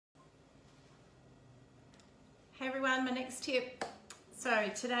Hey everyone, my next tip. So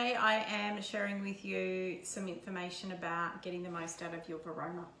today I am sharing with you some information about getting the most out of your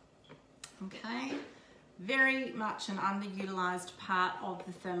Varoma. Okay, very much an underutilized part of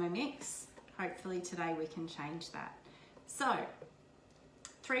the Thermomix. Hopefully today we can change that. So,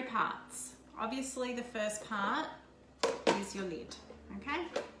 3 parts. Obviously the first part is your lid, okay?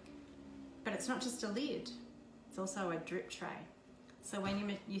 But it's not just a lid, it's also a drip tray. So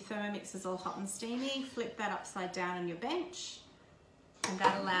when your Thermomix is all hot and steamy, flip that upside down on your bench, and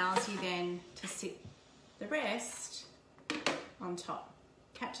that allows you then to sit the rest on top.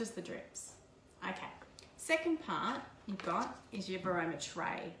 Catches the drips. Okay, second part you've got is your Varoma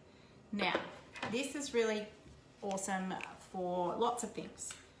tray. Now, this is really awesome for lots of things.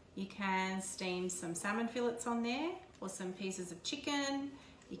 You can steam some salmon fillets on there, or some pieces of chicken.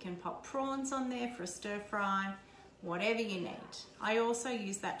 You can pop prawns on there for a stir fry. Whatever you need. I also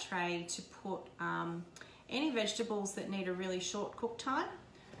use that tray to put any vegetables that need a really short cook time.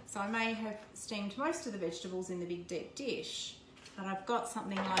 So I may have steamed most of the vegetables in the big deep dish, but I've got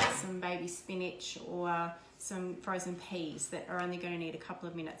something like some baby spinach or some frozen peas that are only going to need a couple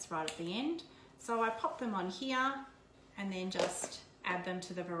of minutes right at the end. So I pop them on here and then just add them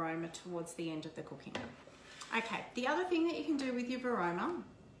to the Varoma towards the end of the cooking. Okay, the other thing that you can do with your Varoma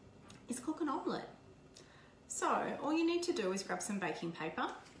is cook an omelette. So all you need to do is grab some baking paper,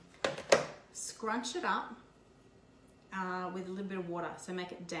 scrunch it up with a little bit of water, so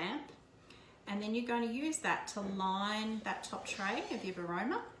make it damp, and then you're going to use that to line that top tray of your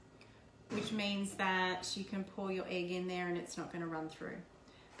Varoma, which means that you can pour your egg in there and it's not going to run through.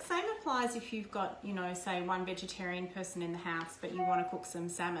 Same applies if you've got, say one vegetarian person in the house but you want to cook some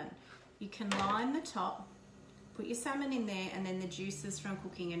salmon. You can line the top, put your salmon in there, and then the juices from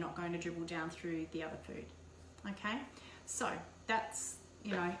cooking are not going to dribble down through the other food. Okay, so that's,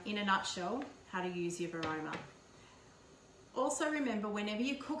 in a nutshell, how to use your Varoma. Also remember, whenever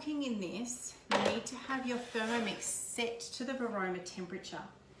you're cooking in this, you need to have your Thermomix set to the Varoma temperature.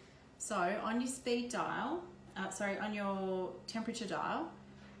 So on your speed dial, on your temperature dial,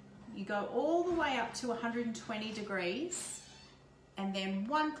 you go all the way up to 120 degrees, and then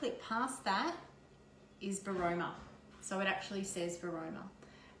one click past that is Varoma. So it actually says Varoma.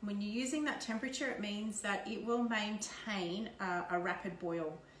 When you're using that temperature, it means that it will maintain a rapid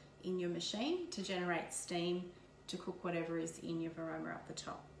boil in your machine to generate steam to cook whatever is in your Varoma up the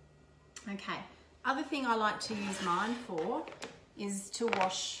top. Okay, other thing I like to use mine for is to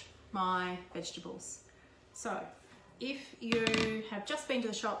wash my vegetables. So if you have just been to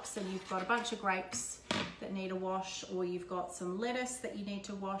the shops and you've got a bunch of grapes that need a wash, or you've got some lettuce that you need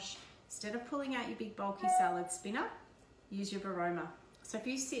to wash, instead of pulling out your big bulky salad spinner, use your Varoma. So if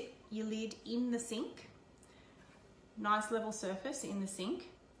you sit your lid in the sink, nice level surface in the sink,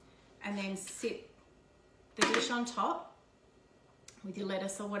 and then sit the dish on top with your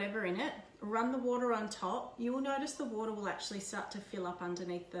lettuce or whatever in it, run the water on top, you will notice the water will actually start to fill up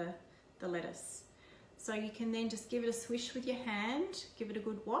underneath the lettuce. So you can then just give it a swish with your hand, give it a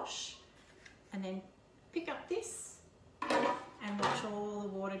good wash, and then pick up this and watch all the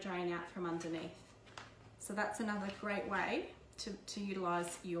water drain out from underneath. So that's another great way to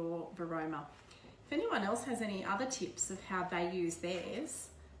utilize your Varoma. If anyone else has any other tips of how they use theirs,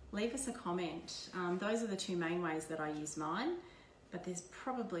 leave us a comment. Those are the 2 main ways that I use mine, but there's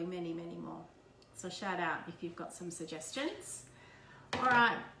probably many, many more. So shout out if you've got some suggestions. All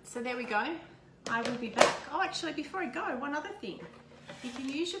right, so there we go. I will be back. Oh, actually, before I go, one other thing. You can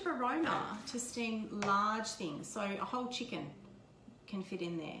use your Varoma to steam large things. So a whole chicken can fit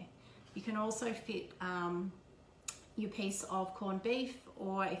in there. You can also fit your piece of corned beef,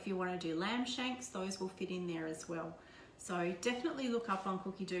 or if you want to do lamb shanks, those will fit in there as well. So definitely look up on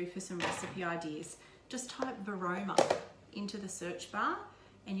Cookie Doo for some recipe ideas. Just type Varoma into the search bar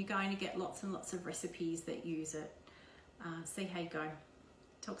and you're going to get lots and lots of recipes that use it. See how you go.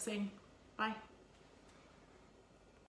 Talk soon. Bye.